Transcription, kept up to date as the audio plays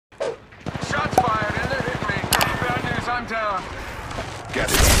I'm down. Get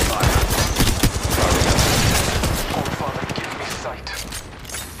it on fire. Oh, Father, give me sight.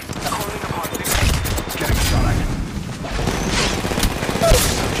 Calling upon him. Getting shot at.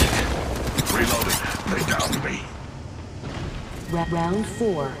 Reloading. They downed me. Round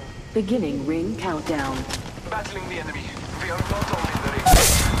 4. Beginning ring countdown. Battling the enemy. We are not only the ring.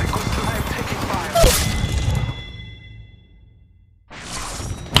 Because I am taking fire.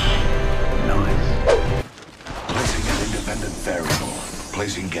 Nice. Placing an independent variable.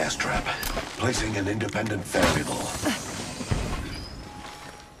 Placing gas trap. Placing an independent variable.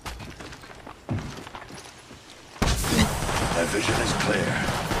 My vision is clear.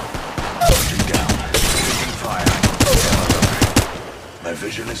 Touching down. Taking fire. My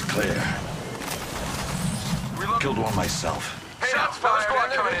vision is clear. Killed one myself. Hey, that's fire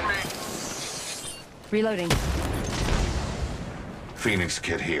coming in. Reloading. Phoenix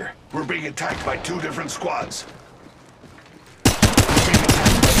kid here. We're being attacked by 2 different squads. We're being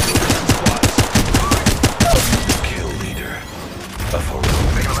attacked by 2 different squads. Kill leader. A photo.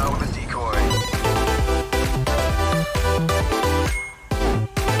 Take him out with a decoy.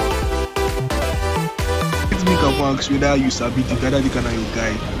 Let's make up one whether you sabi together the kind of your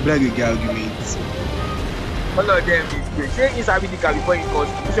guy. Brag a guy argument. All of them is great. Say you sabi the car before you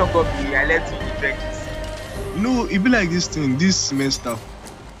constitution come be I let you in trenches. You know, it be like this thing, this semester.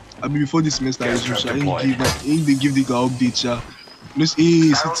 I mean before this semester Gas is trap usual. deployed. They give the guy update, yeah. Let's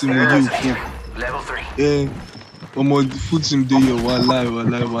hey, sit him with you. Level 3. Yeah. Omo, the food team dey here. Wallahi. Don't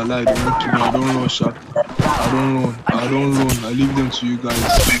kill me. I don't run, sha. I don't run. I leave them to you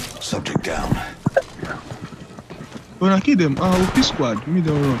guys. Subject down. When I kill them, OP squad. Me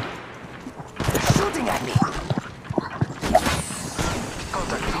don't run. Shooting at me.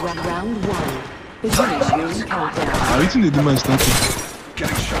 Round 1. Beginning ring countdown. Everything they do my starting.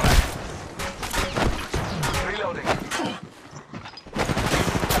 Getting shot at. Reloading.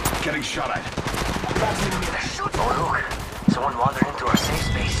 Getting shot at. Shoot. Oh, look. Someone wandered into our safe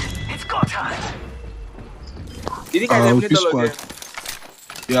space. It's go time. Did you guys OP eliminate all of squad. them?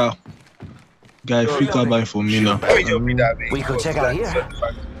 Yeah. Guy, free car buy for me now. Let me just be that, man. We could check out here.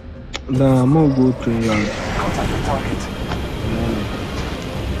 Nah, I'm gonna go train yard. Contact the target.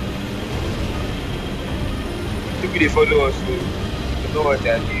 Maybe they follow us, so you know what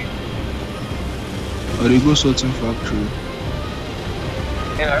they're doing. Or they go sorting factory.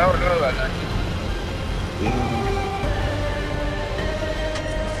 And I don't know about that.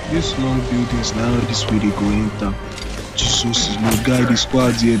 These long buildings now, this way they go enter. Jesus is no guy, the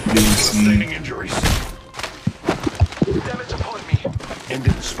squads here plenty. Sustaining injuries. Damage upon me.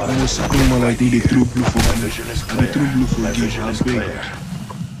 Ended the spot. I was come on, I think they throw blue for My game. vision is I clear. they throw blue for My game, vision I is beg. clear.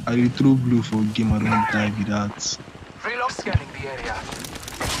 I they throw blue for game, I don't die with that. Reload scanning the area.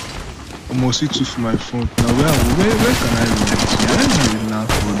 Almost see two for my front. Now where can I run to? Where is my now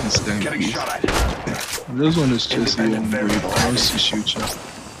for this time? Getting Please? shot at. I just want to stress you one boy. I don't see future.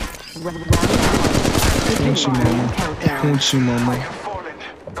 Punch you, mama. Punch you, mama. Fallen.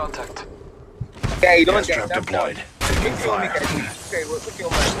 Contact. Yeah, you don't Gas get trap that. deployed. Taking fire. Okay, what's your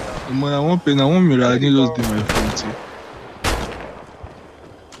mind? Man, I want mirror. I didn't just do my front here.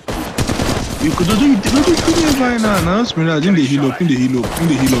 You could do it right now. Now it's mirror. In the heal up. Kill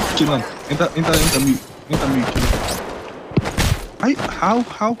him. Enter me. Kill him. How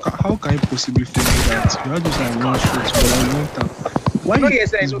can you possibly fail that? You have just like one shot, but I went up. Why No, you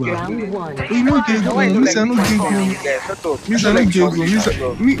yes, I this know. way? Round 1. You know get go. Miss I don't get go. Miss I don't get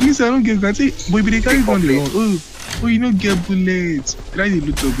go. Miss I don't get go. I say, boy, but they carry gun the wrong. Oh, you don't get bullets. Try the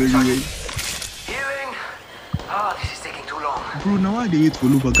loot up everywhere. Healing. Ah, this is taking too long. Bro, now I dey wait for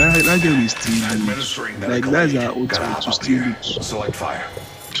loot, but that girl is still loot. Administering Like medical that's aid. our Gotta ultimate hop to up steal here. loot. Select fire.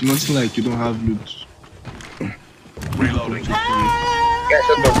 It's nothing like you don't have loot. Reloading. Yeah,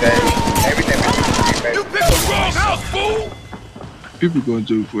 shut up, guys. Every time You picked the wrong house, fool! People gonna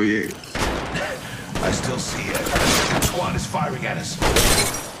joke for yeah. I still see it. The second squad is firing at us.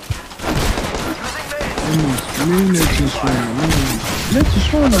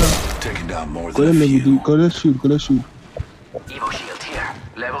 Netoons run now. Taking down more Collect than a level few. do. Collect shoot. Evo shield here.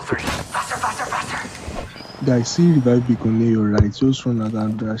 Level 3. Faster. Guys, see revive beacon near your right. Just run out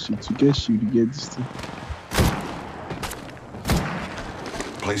and do that shit. You get shield, you get this thing.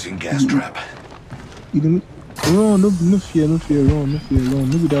 Placing gas trap. You don't run, no fear, run.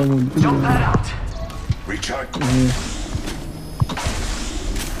 Maybe that one. Jump that out. Recharge.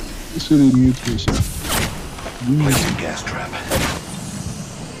 This will mute me, sha. Placing gas trap.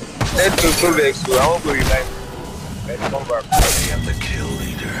 let's go back, so I won't go revive. Let's come back. I am the kill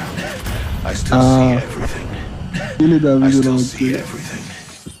leader. I still see everything. Kill it, I David. still see everything.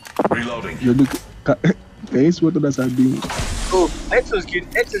 Reloading. You look. That is what others are doing. Oh, Netoons kill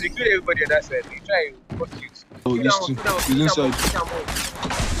everybody on that side. They try to fuck you. Oh, Kill this them, too. kill them, He's kill them, inside. kill them all.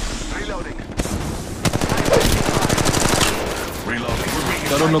 Reloading. Reloading. We're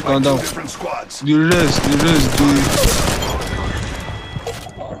being I don't know, attacked by calm two down. different squads. The rest, dude.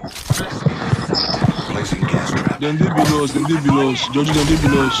 Placing gas trap. Then they below us. Georgie, then they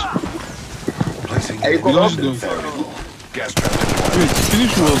below us. Placing Are you gas going them? variable. Gas trap deployed. Wait,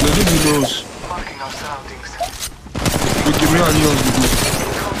 finish work, then they below us. Marking our surroundings. Okay, me and yours,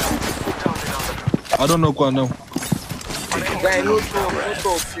 Down the I don't know what now. Guy, no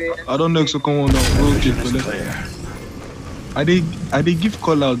talk, say. I don't know if so come on now. Okay, Vision is fella. clear. I they give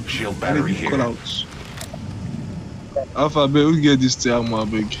call out. Shield I battery they give here. call outs. Alpha, beg, we get this thing, I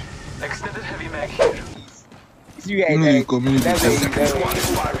beg. extended heavy mag here. See you guys, You know the community. That's it. Second squad is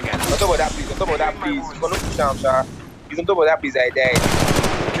firing at On us. top of that, please. On top of that, please. You're gonna push him, sir. He's on top of that, please. I died.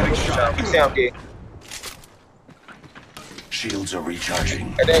 Getting shot. Push him there. Shields are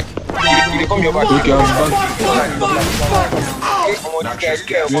recharging. And then, you come your back. Okay, I'm back. Noxious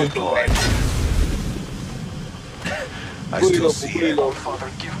gas deployed. I still see it. Father,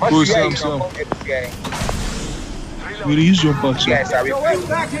 give me Once Oh, you guys Sam, can Sam. come get this guy. We dey use your patch. Yes, sir. We play.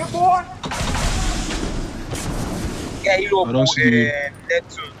 Yeah, he love I don't see the-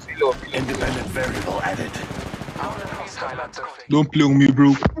 Netoons. He love. Independent variable added. highlights of fate. Don't play with me,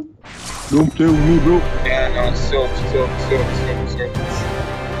 bro. Don't play with me, bro. Yeah, no, so.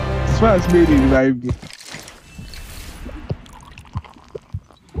 As far as made it revive me.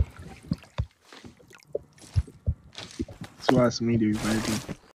 As far as made it revive me.